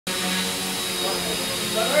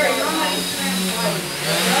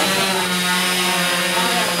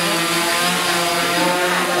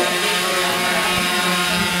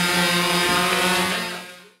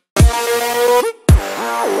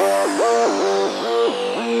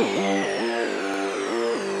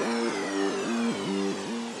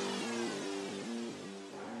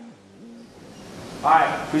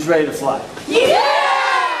Alright, who's ready to fly? Yeah!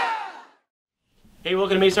 Hey,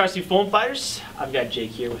 welcome to MESArcFF Foam Fighters. I've got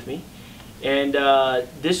Jake here with me. And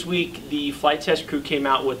this week, the flight test crew came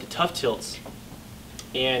out with the Tough Tilts.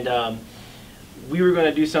 And we were going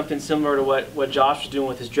to do something similar to what Josh was doing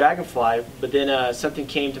with his Dragonfly, but then something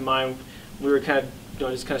came to mind. We were kind of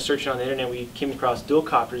just kind of searching on the internet. We came across Dual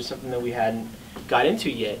Copters, something that we hadn't got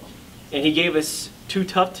into yet. And he gave us 2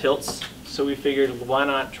 Tough Tilts. So we figured, well, why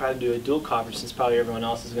not try to do a dual copter since probably everyone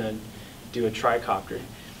else is going to do a tricopter.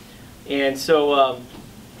 And so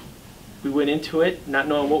we went into it not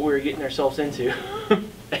knowing what we were getting ourselves into.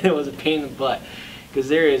 And it was a pain in the butt because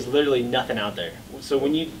there is literally nothing out there. So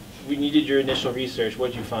when you did your initial research,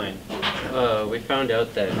 what did you find? We found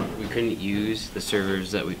out that we couldn't use the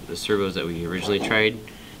servos that we originally tried.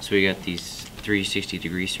 So we got these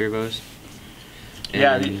 360-degree servos. And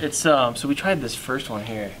yeah, it's so we tried this first one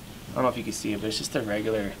here. I don't know if you can see it, but it's just a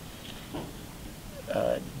regular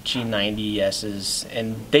G90S's,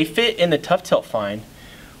 and they fit in the Tough Tilt fine.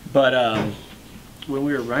 But when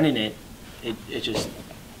we were running it, it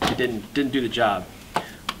didn't do the job.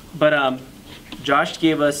 But Josh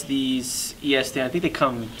gave us these ES. I think they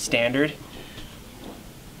come standard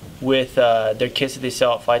with their kits that they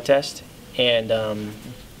sell at Flight Test, and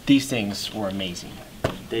these things were amazing.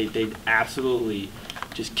 They absolutely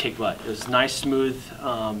just kick butt. It was nice, smooth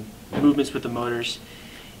movements with the motors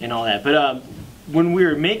and all that. But when we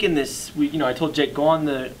were making this, I told Jake, go on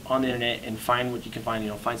the internet and find what you can find.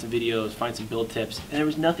 Find some videos, find some build tips, and there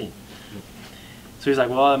was nothing. So he's like,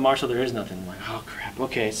 well, Marshall, there is nothing. I'm like, oh crap.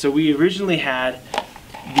 Okay, so we originally had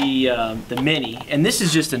the Mini, and this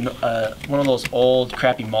is just one of those old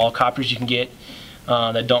crappy mall copters you can get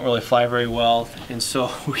that don't really fly very well, and so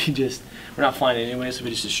we're not flying it anyway, so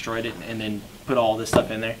we just destroyed it and then put all this stuff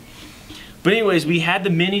in there. But anyways, we had the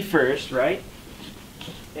Mini first, right?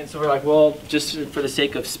 And so we're like, well, just for the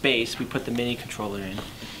sake of space, we put the Mini controller in.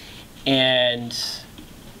 And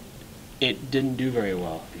it didn't do very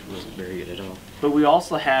well. It wasn't very good at all. But we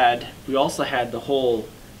also had the whole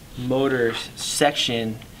motor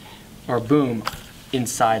section or boom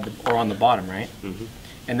inside or on the bottom, right? Mm-hmm.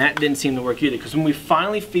 And that didn't seem to work either, because when we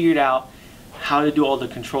finally figured out how to do all the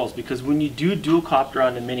controls, because when you do dual copter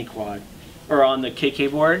on the mini quad or on the KK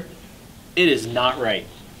board, it is not right.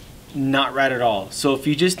 Not right at all. So if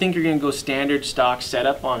you just think you're going to go standard stock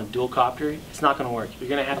setup on a dual copter, it's not going to work. You're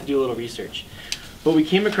going to have to do a little research. But we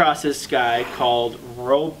came across this guy called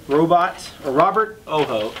Robert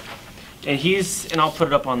Oho, and I'll put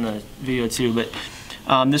it up on the video too, but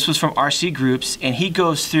this was from RC Groups, and he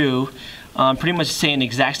goes through pretty much saying the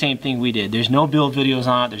exact same thing we did. There's no build videos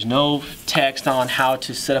on it, there's no text on how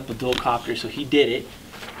to set up a dual copter, so he did it.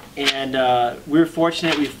 And we were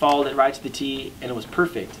fortunate, we followed it right to the T, and it was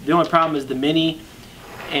perfect. The only problem is the Mini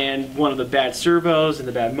and one of the bad servos and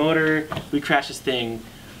the bad motor. We crashed this thing,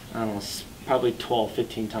 I don't know, probably 12,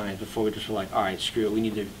 15 times before we just were like, all right, screw it, we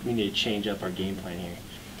need to change up our game plan here.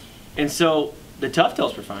 And so the Tough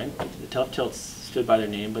Tilts were fine. The Tough Tilts stood by their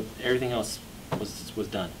name, but everything else was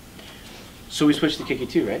done. So we switched to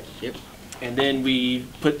KK2, right? Yep. And then we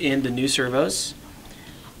put in the new servos,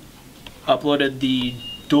 uploaded the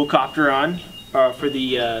dual copter on for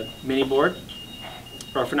the mini board,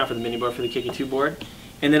 or not for the mini board, for the KK2 board.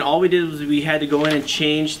 And then all we did was we had to go in and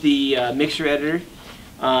change the mixer editor,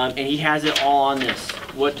 and he has it all on this,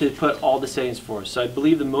 what to put all the settings for. So I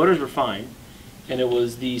believe the motors were fine, and it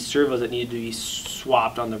was the servos that needed to be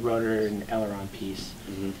swapped on the rotor and aileron piece.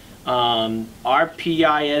 Mm-hmm. Our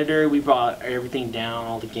PI editor, we brought everything down,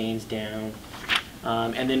 all the gains down.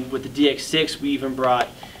 And then with the DX6, we even brought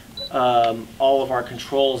all of our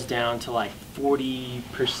controls down to like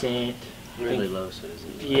 40%. Really low, so it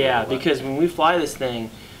isn't. Yeah, because when we fly this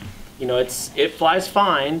thing, it flies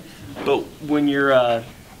fine, but when you're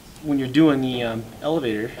doing the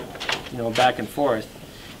elevator, back and forth,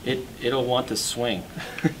 it'll want to swing,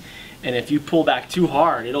 and if you pull back too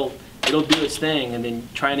hard, it'll do its thing, and then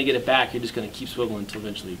trying to get it back, you're just going to keep swiveling until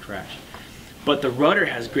eventually you crash. But the rotor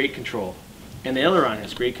has great control, and the aileron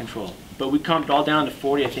has great control. But we comped all down to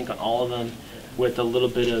 40, I think, on all of them, with a little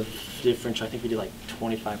bit of difference. I think we did like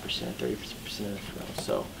 25%, 30% of the throw.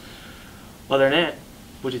 So, other than that,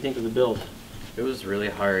 what do you think of the build? It was really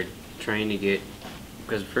hard trying to get,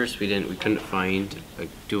 because first we couldn't find a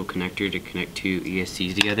dual connector to connect two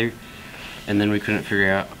ESCs together. and then we couldn't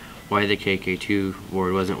figure out why the KK2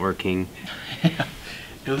 board wasn't working.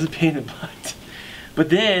 It was a pain in the butt. But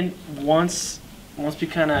then once we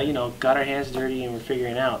kind of, you know, got our hands dirty and we're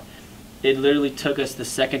figuring out, it literally took us the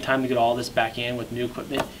second time to get all this back in with new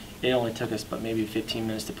equipment. It only took us but maybe 15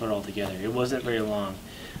 minutes to put it all together. It wasn't very long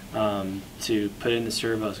to put in the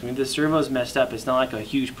servos. I mean, the servo's messed up. It's not like a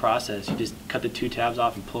huge process. You just cut the 2 tabs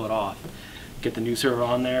off and pull it off. Get the new servo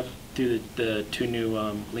on there, do the 2 new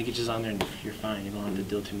linkages on there, and you're fine. You don't have to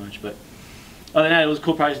deal too much. But other than that, it was a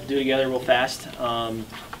cool project to do together real fast. And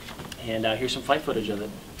here's some flight footage of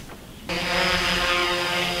it.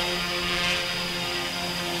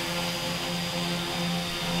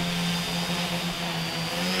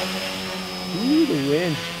 Ooh, the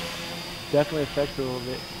wind definitely affects it a little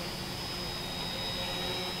bit.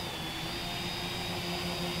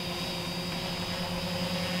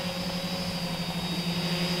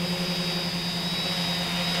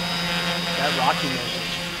 That rocking motion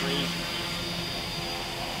is crazy.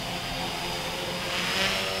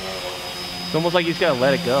 It's almost like you just gotta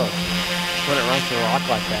let it go when it runs to rock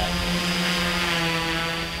like that.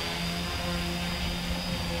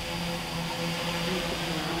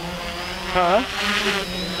 Huh?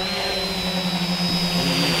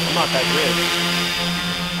 I'm not that good.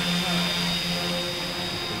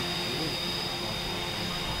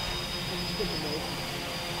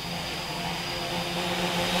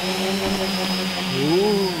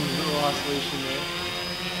 Ooh, little oscillation there.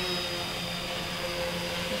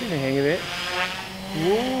 I'm getting the hang of it.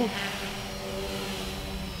 Whoa.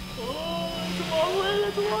 Oh, it's a long way,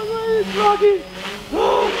 it's a long way, it's rocky.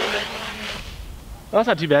 Oh, that's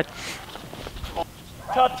not too bad.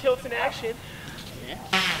 Top tilts in action. Yeah.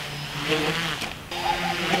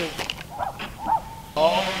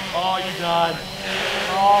 Oh, you done.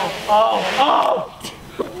 Oh.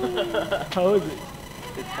 How is it?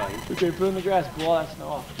 It's fine. Okay, put it in the grass, blow all that snow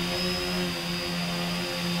off.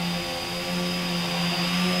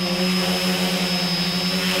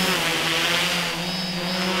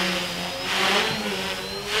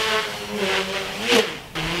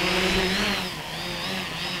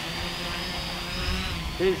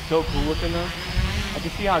 It is so cool looking though. I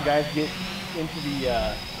can see how guys get into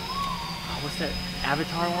the, what's that,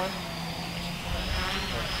 Avatar one?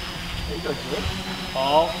 There you go, Julie.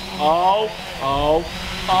 Oh,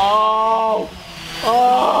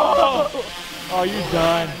 you're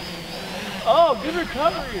done. Oh, good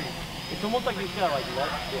recovery. It's almost like you just gotta like let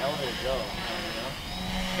the elevator go, you know?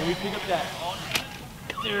 And we pick up that,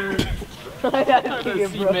 dude. I gotta see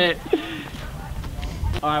it, bro.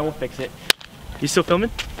 All right, we'll fix it. You still filming?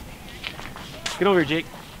 Get over here, Jake.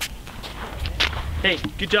 Hey,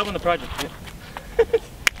 good job on the project.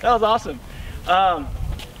 That was awesome.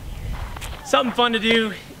 Something fun to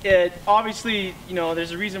do. Obviously, you know, there's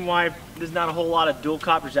a reason why there's not a whole lot of dual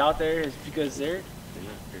copters out there. Is because they're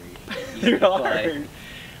hard.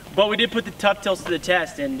 But we did put the tough tilts to the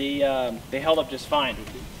test, and they held up just fine.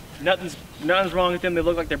 Nothing's wrong with them. They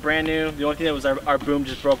look like they're brand new. The only thing that was our boom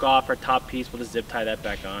just broke off. Our top piece. We'll just zip tie that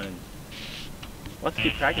back on. And we'll have to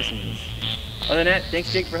keep practicing these. Other than that,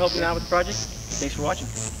 thanks Jake for helping out with the project. Thanks for watching.